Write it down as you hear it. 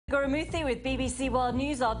Gurumuthi with BBC World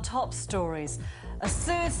News. Our top stories. A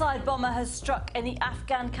suicide bomber has struck in the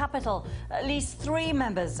Afghan capital. At least 3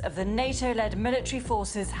 members of the NATO-led military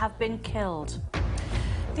forces have been killed.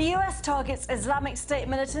 The US targets Islamic State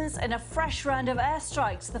militants in a fresh round of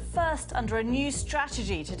airstrikes, the first under a new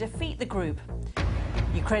strategy to defeat the group.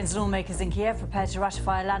 Ukraine's lawmakers in Kiev prepare to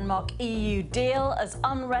ratify a landmark EU deal as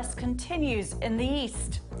unrest continues in the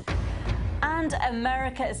east. And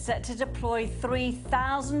America is set to deploy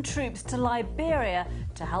 3,000 troops to Liberia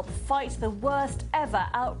to help fight the worst ever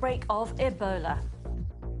outbreak of Ebola.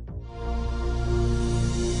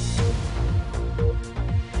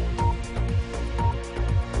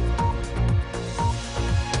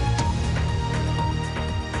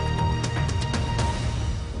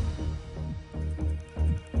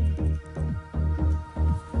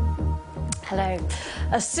 Hello.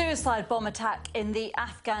 A suicide bomb attack in the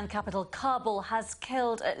Afghan capital, Kabul, has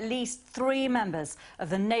killed at least 3 members of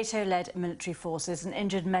the NATO-led military forces and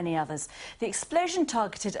injured many others. The explosion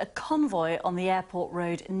targeted a convoy on the airport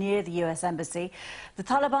road near the US embassy. The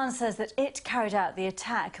Taliban says that it carried out the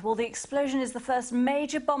attack. Well, the explosion is the first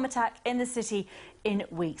major bomb attack in the city in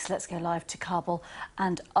weeks. Let's go live to Kabul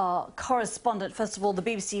and our correspondent, first of all, the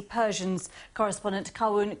BBC Persian's correspondent,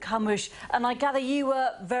 Kawun Kamush. And I gather you were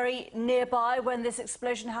very nearby when this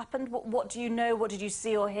explosion happened. What do you know? What did you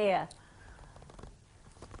see or hear?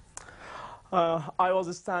 I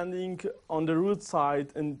was standing on the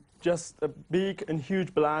roadside and just a big and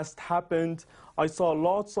huge blast happened. I saw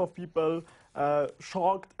lots of people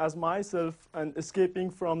shocked as myself and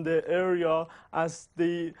escaping from the area as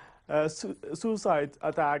the suicide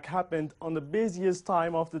attack happened on the busiest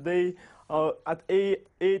time of the day at 8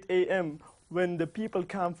 a.m. when the people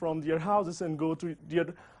come from their houses and go to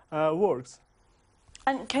their works.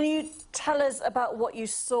 And can you tell us about what you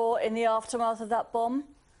saw in the aftermath of that bomb?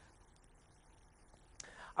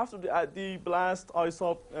 After the blast, I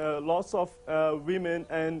saw lots of women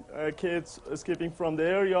and kids escaping from the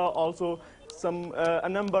area. Also, a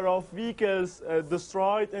number of vehicles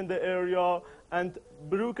destroyed in the area and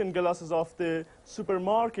broken glasses of the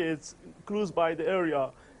supermarkets close by the area.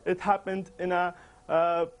 It happened in a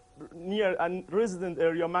near a resident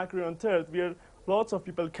area, Macron Third, where lots of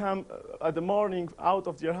people come at the morning out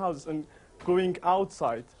of their houses and going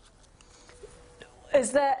outside.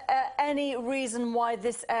 Is there any reason why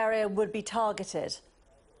this area would be targeted?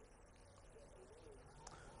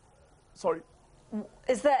 Sorry?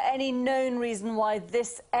 Is there any known reason why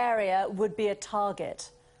this area would be a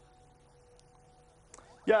target?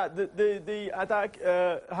 Yeah, the attack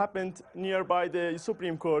happened nearby the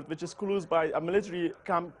Supreme Court, which is close by a military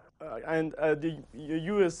camp and the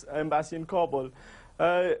US embassy in Kabul.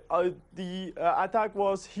 The attack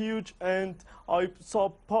was huge, and I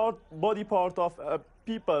saw body part of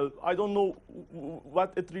people. I don't know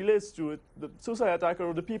what it relates to, the suicide attacker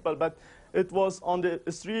or the people, but it was on the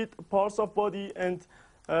street, parts of body and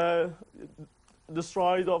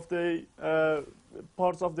destroyed of the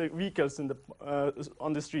parts of the vehicles in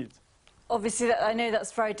on the street. Obviously, I know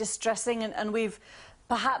that's very distressing, and we've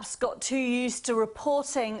perhaps got too used to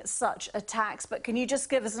reporting such attacks, but can you just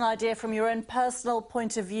give us an idea from your own personal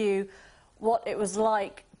point of view what it was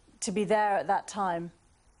like to be there at that time?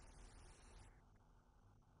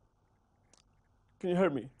 Can you hear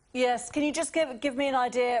me? Yes, can you just give me an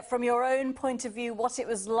idea from your own point of view what it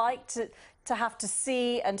was like to have to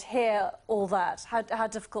see and hear all that? How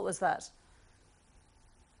difficult was that?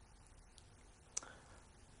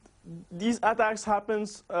 These attacks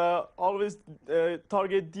happens always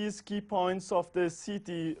target these key points of the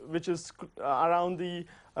city, which is around the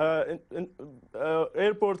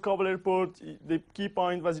airport, Kabul airport. The key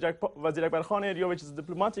point was Wazir Akbar Khan area, which is a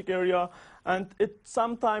diplomatic area, and it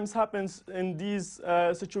sometimes happens in these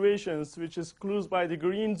situations, which is close by the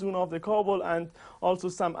green zone of the Kabul and also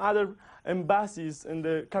some other embassies in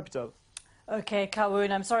the capital. OK,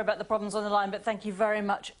 Kawun, I'm sorry about the problems on the line, but thank you very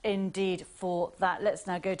much indeed for that. Let's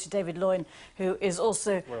now go to David Loyne, who is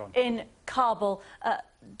also in Kabul.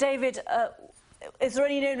 David, is there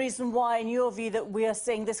any known reason why, in your view, that we are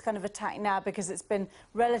seeing this kind of attack now, because it's been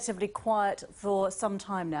relatively quiet for some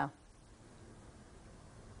time now?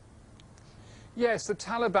 Yes, the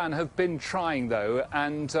Taliban have been trying, though,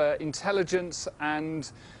 and intelligence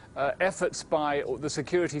and efforts by the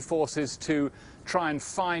security forces to try and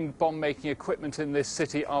find bomb-making equipment in this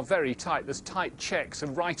city are very tight. There's tight checks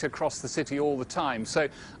right across the city all the time. So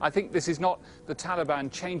I think this is not the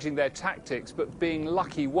Taliban changing their tactics, but being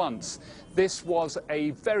lucky once. This was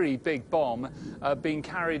a very big bomb being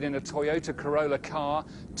carried in a Toyota Corolla car,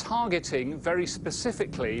 targeting very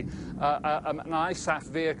specifically an ISAF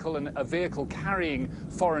vehicle and a vehicle carrying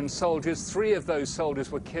foreign soldiers. 3 of those soldiers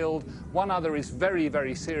were killed. 1 other is very,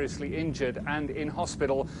 very seriously injured and in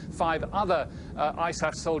hospital. 5 other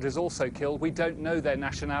ISAF soldiers also killed. We don't know their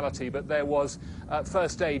nationality, but there was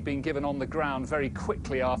first aid being given on the ground very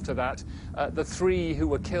quickly after that. The 3 who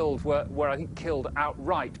were killed were I think, killed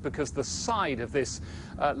outright because the side of this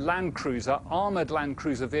Land Cruiser, armoured Land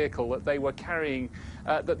Cruiser vehicle that they were carrying,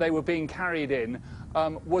 that they were being carried in,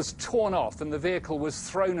 was torn off, and the vehicle was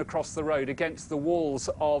thrown across the road against the walls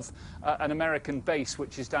of an American base,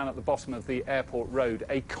 which is down at the bottom of the airport road,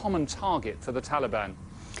 a common target for the Taliban.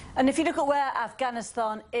 And if you look at where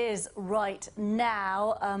Afghanistan is right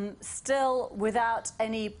now, still without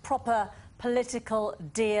any proper political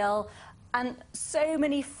deal, and so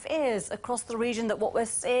many fears across the region that what we're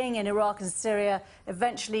seeing in Iraq and Syria,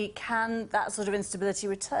 eventually can that sort of instability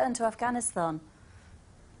return to Afghanistan?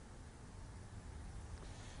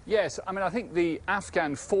 Yes, I mean, I think the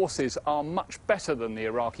Afghan forces are much better than the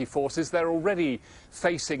Iraqi forces. They're already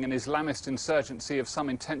facing an Islamist insurgency of some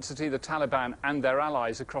intensity, the Taliban and their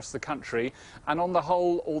allies across the country. And on the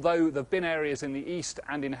whole, although there have been areas in the east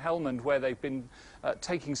and in Helmand where they've been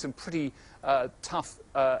taking some pretty tough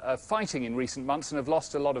fighting in recent months and have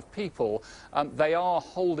lost a lot of people, they are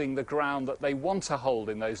holding the ground that they want to hold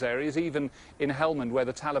in those areas, even in Helmand, where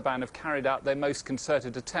the Taliban have carried out their most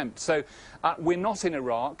concerted attempt. So we're not in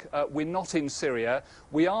Iraq, we're not in Syria.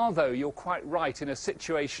 We are, though, you're quite right, in a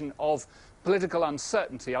situation of political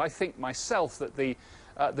uncertainty. I think myself that the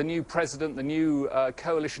new president, the new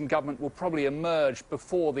coalition government will probably emerge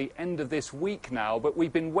before the end of this week now, but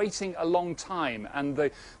we've been waiting a long time, and the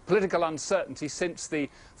political uncertainty since the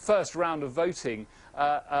first round of voting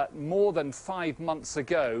more than 5 months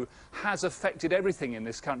ago has affected everything in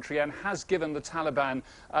this country and has given the Taliban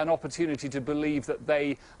an opportunity to believe that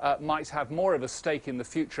they might have more of a stake in the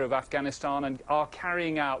future of Afghanistan and are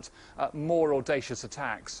carrying out more audacious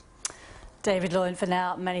attacks. David Loyne, for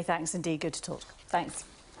now, many thanks indeed. Good to talk. Thanks.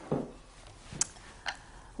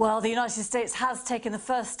 Well, the United States has taken the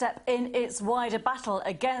first step in its wider battle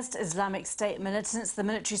against Islamic State militants. The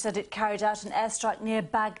military said it carried out an airstrike near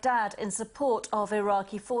Baghdad in support of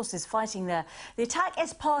Iraqi forces fighting there. The attack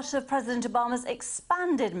is part of President Obama's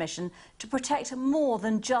expanded mission to protect more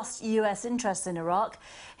than just US interests in Iraq.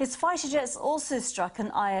 His fighter jets also struck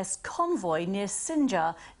an IS convoy near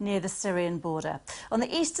Sinjar, near the Syrian border. On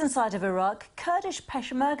the eastern side of Iraq, Kurdish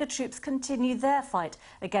Peshmerga troops continue their fight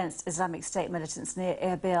against Islamic State militants near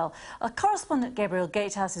Erbil. Our correspondent Gabriel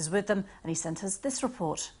Gatehouse is with them, and he sent us this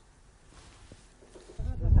report.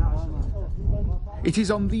 It is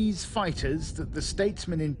on these fighters that the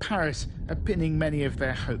statesmen in Paris are pinning many of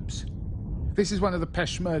their hopes. This is one of the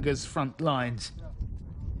Peshmerga's front lines.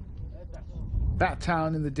 That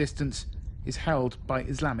town in the distance is held by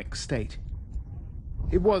Islamic State.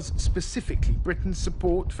 It was specifically Britain's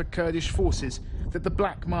support for Kurdish forces that the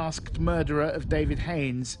black-masked murderer of David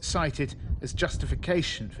Haines cited as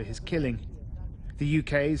justification for his killing. The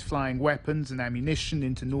UK is flying weapons and ammunition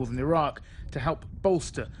into northern Iraq to help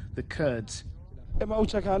bolster the Kurds.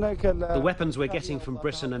 The weapons we're getting from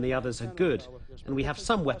Britain and the others are good, and we have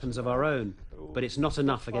some weapons of our own, but it's not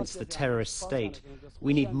enough against the terrorist state.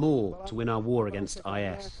 We need more to win our war against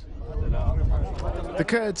IS. The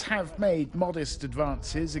Kurds have made modest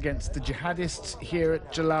advances against the jihadists here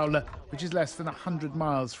at Jalala, which is less than 100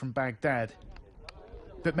 miles from Baghdad.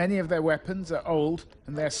 But many of their weapons are old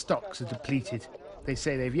and their stocks are depleted. They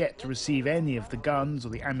say they've yet to receive any of the guns or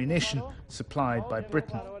the ammunition supplied by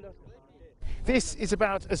Britain. This is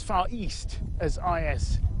about as far east as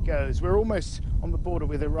IS goes. We're almost on the border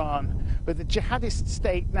with Iran, but the jihadist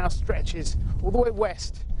state now stretches all the way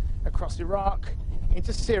west across Iraq,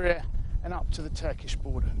 into Syria and up to the Turkish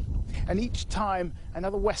border. And each time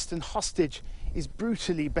another Western hostage is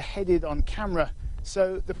brutally beheaded on camera,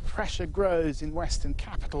 so the pressure grows in Western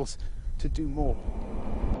capitals to do more.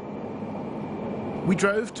 We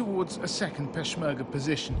drove towards a second Peshmerga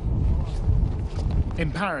position.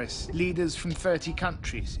 In Paris, leaders from 30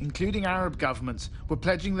 countries, including Arab governments, were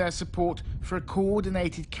pledging their support for a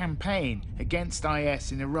coordinated campaign against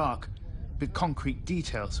IS in Iraq, but concrete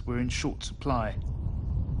details were in short supply.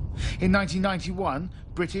 In 1991,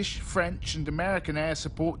 British, French and American air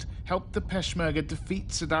support helped the Peshmerga defeat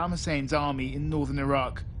Saddam Hussein's army in northern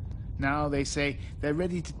Iraq. Now they say they're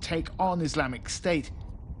ready to take on Islamic State,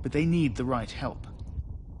 but they need the right help.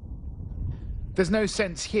 There's no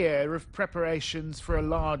sense here of preparations for a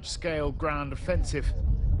large-scale ground offensive,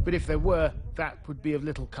 but if there were, that would be of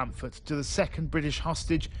little comfort to the second British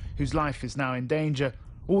hostage whose life is now in danger,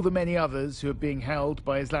 or the many others who are being held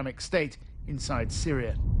by Islamic State inside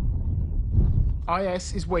Syria.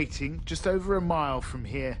 IS is waiting just over a mile from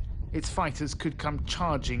here. Its fighters could come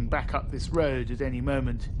charging back up this road at any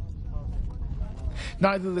moment.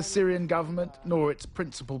 Neither the Syrian government nor its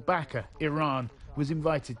principal backer, Iran, was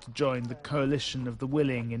invited to join the coalition of the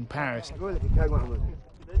willing in Paris.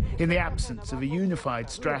 In the absence of a unified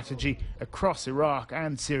strategy across Iraq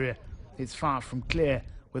and Syria, it's far from clear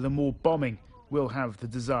whether more bombing will have the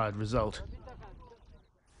desired result.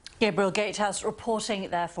 Gabriel Gatehouse reporting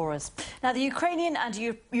there for us. Now, the Ukrainian and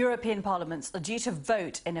European parliaments are due to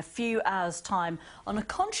vote in a few hours' time on a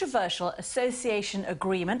controversial association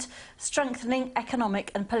agreement strengthening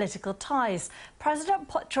economic and political ties. President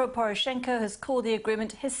Petro Poroshenko has called the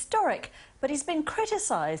agreement historic, but he's been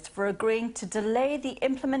criticised for agreeing to delay the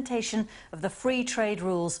implementation of the free trade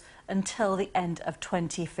rules until the end of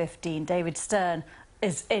 2015. David Stern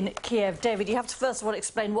is in Kiev. David, you have to first of all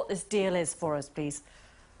explain what this deal is for us, please.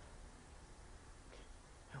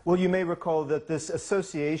 Well, you may recall that this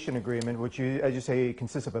association agreement, which, as you say,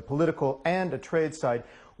 consists of a political and a trade side,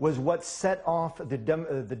 was what set off the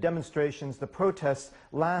demonstrations, the protests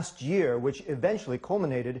last year, which eventually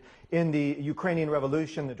culminated in the Ukrainian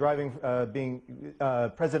revolution, the driving being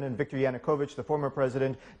President Viktor Yanukovych, the former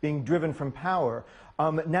president, being driven from power.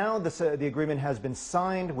 Now the agreement has been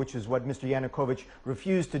signed, which is what Mr. Yanukovych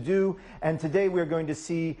refused to do, and today we're going to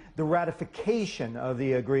see the ratification of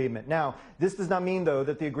the agreement. Now, this does not mean, though,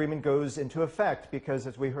 that the agreement goes into effect, because,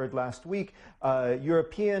 as we heard last week,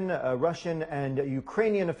 European, Russian, and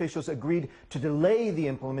Ukrainian officials agreed to delay the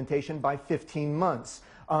implementation by 15 months.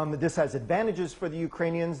 This has advantages for the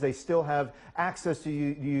Ukrainians. They still have access to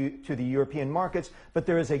the European markets, but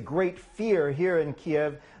there is a great fear here in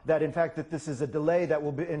Kiev that, in fact, that this is a delay that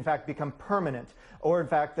will, in fact, become permanent, or, in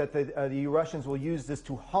fact, that the Russians will use this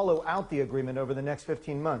to hollow out the agreement over the next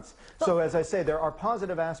 15 months. So, as I say, there are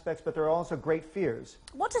positive aspects, but there are also great fears.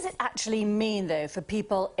 What does it actually mean, though, for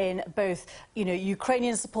people in both,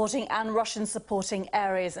 Ukrainian supporting and Russian supporting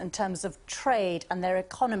areas in terms of trade and their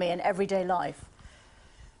economy and everyday life?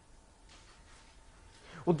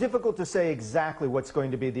 Well, difficult to say exactly what's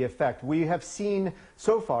going to be the effect. We have seen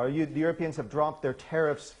so far, the Europeans have dropped their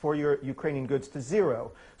tariffs for Ukrainian goods to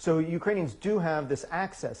zero. So Ukrainians do have this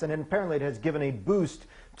access, and apparently it has given a boost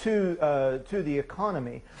to the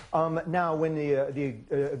economy. Now, when the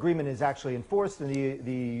agreement is actually enforced,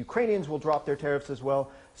 the Ukrainians will drop their tariffs as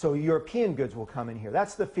well, so European goods will come in here.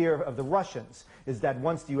 That's the fear of the Russians, is that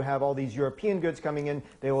once you have all these European goods coming in,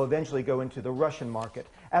 they will eventually go into the Russian market.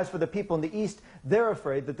 As for the people in the East, they're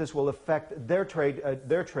afraid that this will affect their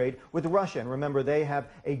trade with Russia. And remember, they have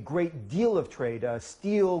a great deal of trade,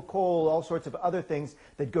 steel, coal, all sorts of other things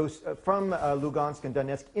that goes from Lugansk and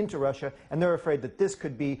Donetsk into Russia, and they're afraid that this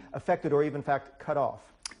could be affected or even, in fact, cut off.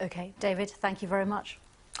 OK, David, thank you very much.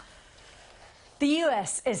 The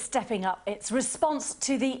US is stepping up its response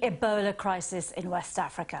to the Ebola crisis in West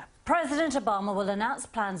Africa. President Obama will announce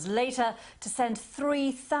plans later to send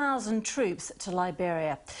 3,000 troops to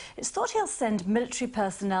Liberia. It's thought he'll send military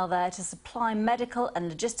personnel there to supply medical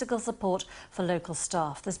and logistical support for local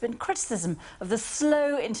staff. There's been criticism of the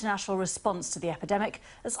slow international response to the epidemic,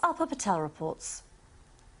 as Alpa Patel reports.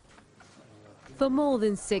 For more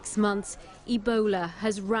than 6 months, Ebola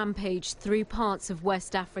has rampaged through parts of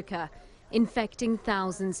West Africa, infecting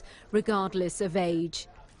thousands regardless of age,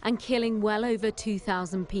 and killing well over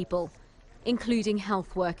 2,000 people, including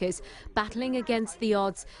health workers battling against the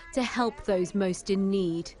odds to help those most in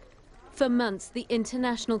need. For months, the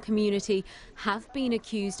international community have been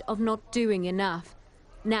accused of not doing enough.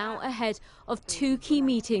 Now, ahead of 2 key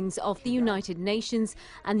meetings of the United Nations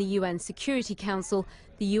and the UN Security Council,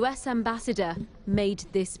 the US ambassador made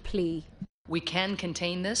this plea. We can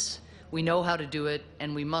contain this. We know how to do it,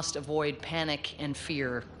 and we must avoid panic and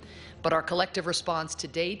fear. But our collective response to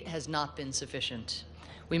date has not been sufficient.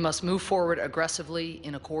 We must move forward aggressively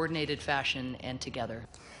in a coordinated fashion and together.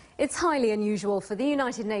 It's highly unusual for the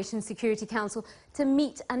United Nations Security Council to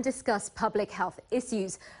meet and discuss public health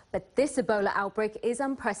issues, but this Ebola outbreak is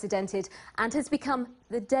unprecedented and has become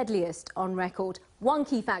the deadliest on record. One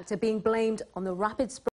key factor being blamed on the rapid spread